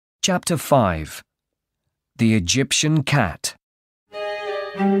Chapter 5. The Egyptian Cat.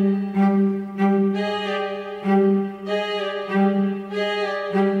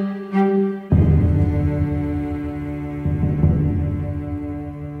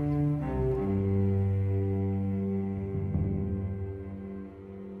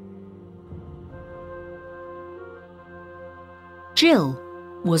 Jill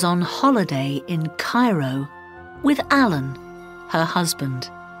was on holiday in Cairo with Alan, her husband.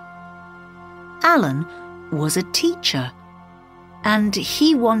 Alan was a teacher, and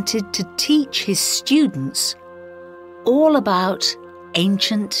he wanted to teach his students all about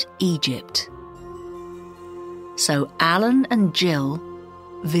ancient Egypt. So Alan and Jill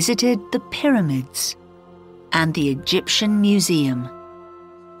visited the pyramids and the Egyptian Museum.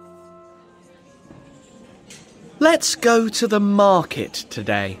 Let's go to the market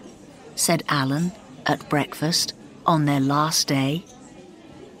today, said Alan at breakfast on their last day.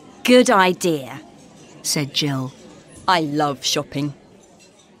 Good idea, said Jill. I love shopping.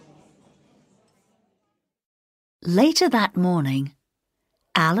 Later that morning,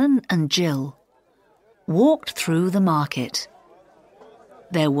 Alan and Jill walked through the market.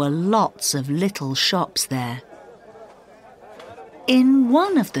 There were lots of little shops there. In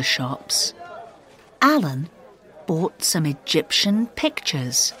one of the shops, Alan bought some Egyptian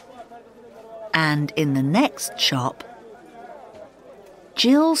pictures, and in the next shop,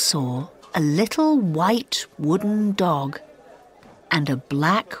 Jill saw a little white wooden dog and a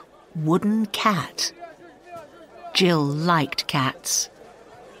black wooden cat. Jill liked cats.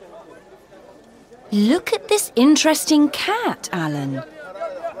 Look at this interesting cat, Alan.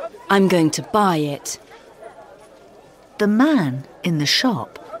 I'm going to buy it. The man in the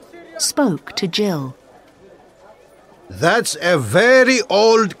shop spoke to Jill. That's a very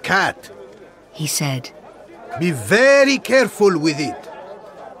old cat, he said. Be very careful with it.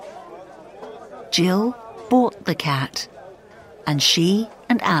 Jill bought the cat, and she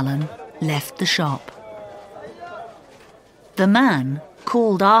and Alan left the shop. The man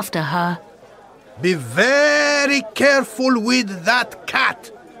called after her, Be very careful with that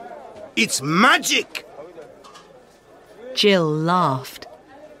cat. It's magic. Jill laughed.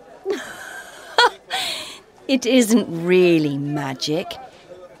 It isn't really magic.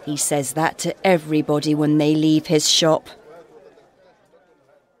 He says that to everybody when they leave his shop.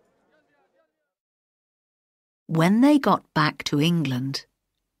 When they got back to England,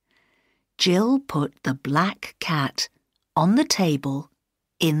 Jill put the black cat on the table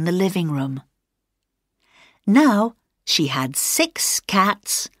in the living room. Now she had 6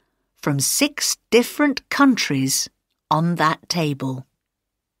 cats from 6 different countries on that table.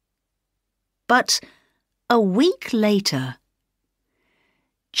 But a week later,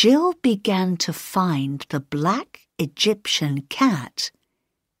 Jill began to find the black Egyptian cat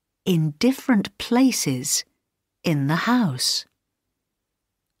in different places in the house.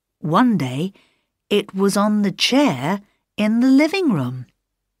 One day, it was on the chair in the living room.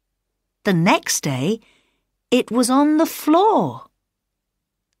 The next day, it was on the floor.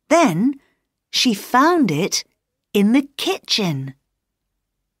 Then, she found it in the kitchen.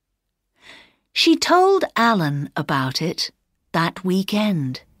 She told Alan about it that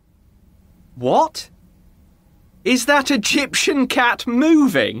weekend. What? Is that Egyptian cat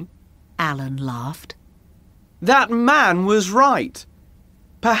moving? Alan laughed. That man was right.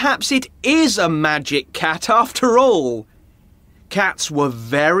 Perhaps it is a magic cat after all. Cats were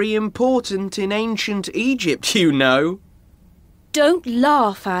very important in ancient Egypt, you know. Don't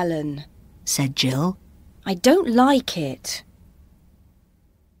laugh, Alan, said Jill. I don't like it.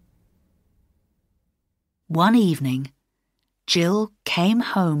 One evening, Jill came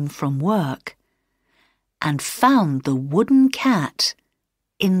home from work and found the wooden cat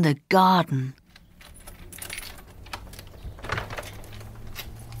in the garden.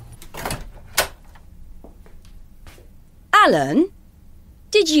 Alan,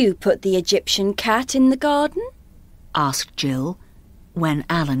 did you put the Egyptian cat in the garden? Asked Jill when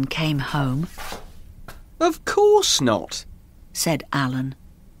Alan came home. Of course not, said Alan.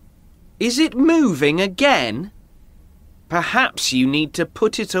 Is it moving again? Perhaps you need to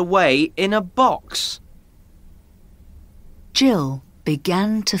put it away in a box. Jill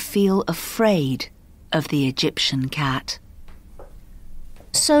began to feel afraid of the Egyptian cat.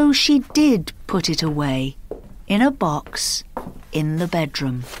 So she did put it away in a box in the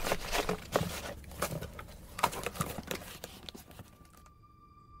bedroom.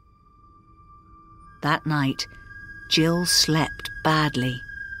 That night, Jill slept badly.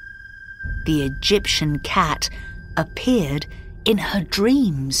 The Egyptian cat appeared in her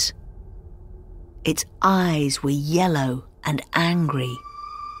dreams. Its eyes were yellow and angry.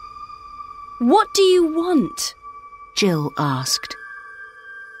 What do you want? Jill asked.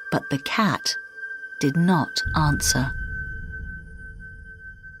 But the cat did not answer.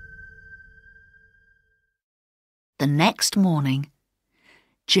 The next morning,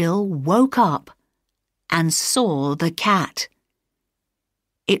 Jill woke up and saw the cat.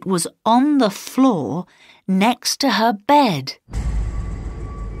 It was on the floor next to her bed.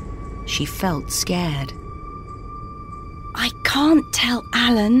 She felt scared. I can't tell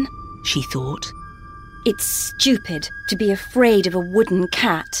Alan, she thought. It's stupid to be afraid of a wooden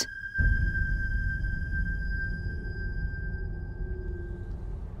cat.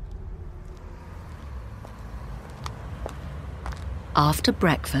 After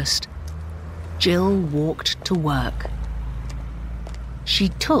breakfast, Jill walked to work. She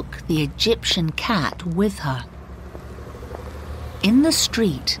took the Egyptian cat with her. In the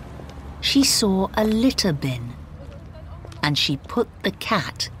street, she saw a litter bin, and she put the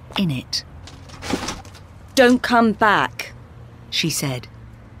cat in it. Don't come back, she said,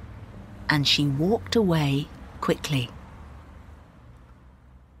 and she walked away quickly.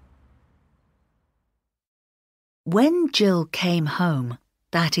 When Jill came home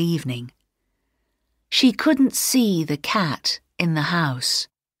that evening, she couldn't see the cat in the house.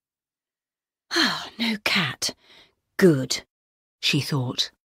 Oh, no cat. Good, she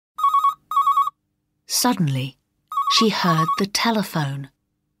thought. Suddenly, she heard the telephone.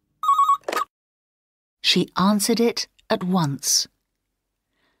 She answered it at once.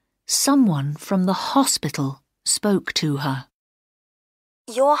 Someone from the hospital spoke to her.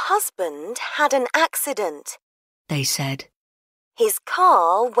 Your husband had an accident, they said. His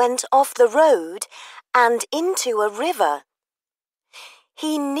car went off the road and into a river.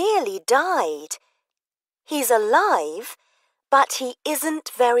 He nearly died. He's alive, but he isn't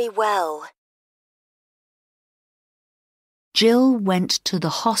very well. Jill went to the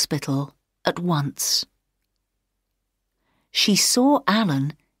hospital at once. She saw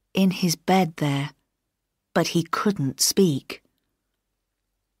Alan in his bed there, but he couldn't speak.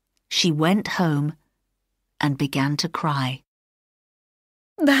 She went home and began to cry.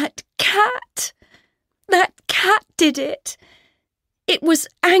 That cat did it. It was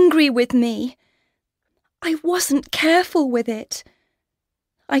angry with me. I wasn't careful with it.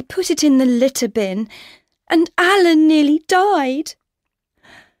 I put it in the litter bin, and Alan nearly died.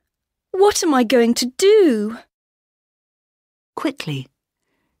 What am I going to do? Quickly,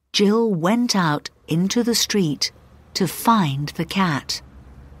 Jill went out into the street to find the cat.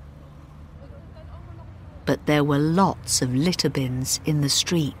 But there were lots of litter bins in the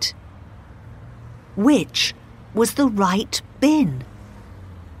street. Which was the right bin?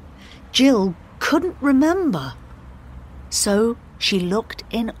 Jill couldn't remember, so she looked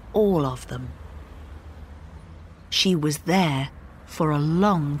in all of them. She was there for a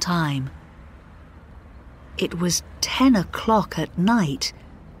long time. It was 10 o'clock at night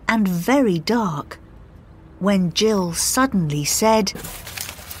and very dark when Jill suddenly said,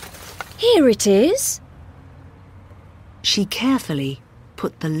 Here it is. She carefully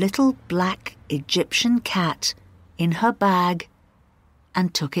put the little black Egyptian cat in her bag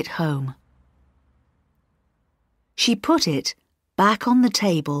and took it home. She put it back on the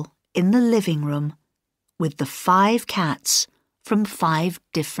table in the living room with the 5 cats from 5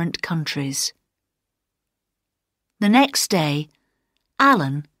 different countries. The next day,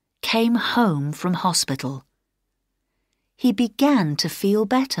 Alan came home from hospital. He began to feel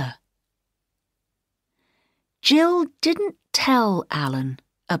better. Jill didn't tell Alan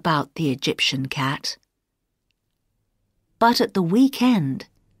about the Egyptian cat. But at the weekend,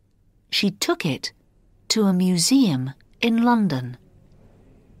 she took it to a museum in London.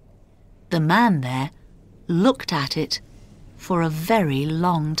 The man there looked at it for a very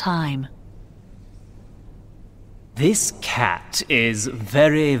long time. This cat is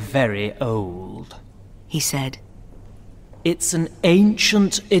very, very old, he said. It's an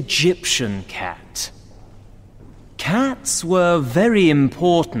ancient Egyptian cat. Cats were very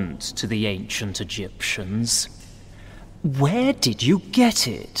important to the ancient Egyptians. Where did you get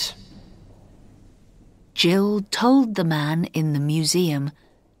it? Jill told the man in the museum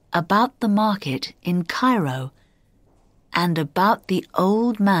about the market in Cairo and about the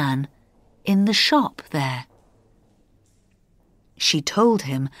old man in the shop there. She told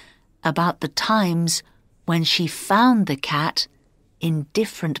him about the times when she found the cat in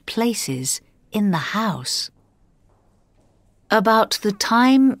different places in the house. About the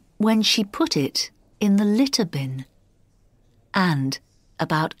time when she put it in the litter bin, and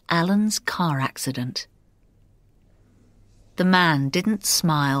about Alan's car accident. The man didn't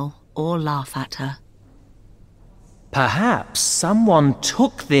smile or laugh at her. Perhaps someone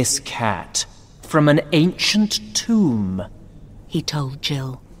took this cat from an ancient tomb, he told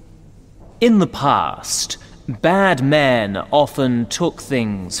Jill. In the past, bad men often took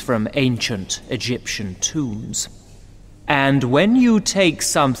things from ancient Egyptian tombs. And when you take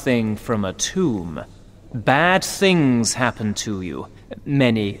something from a tomb, bad things happen to you,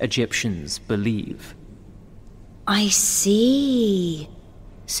 many Egyptians believe. I see,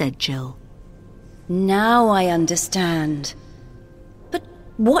 said Jill. Now I understand. But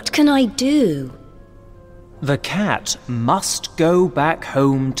what can I do? The cat must go back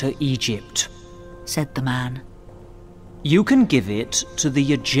home to Egypt, said the man. You can give it to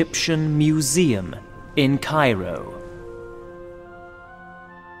the Egyptian Museum in Cairo.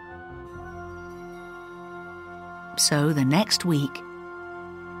 So the next week,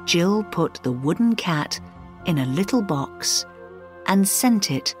 Jill put the wooden cat in a little box and sent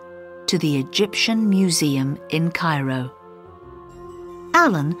it to the Egyptian Museum in Cairo.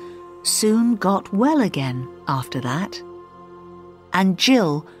 Alan soon got well again after that, and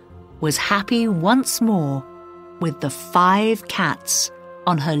Jill was happy once more with the 5 cats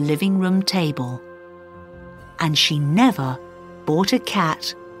on her living room table, and she never bought a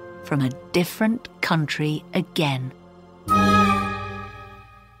cat from a different country again.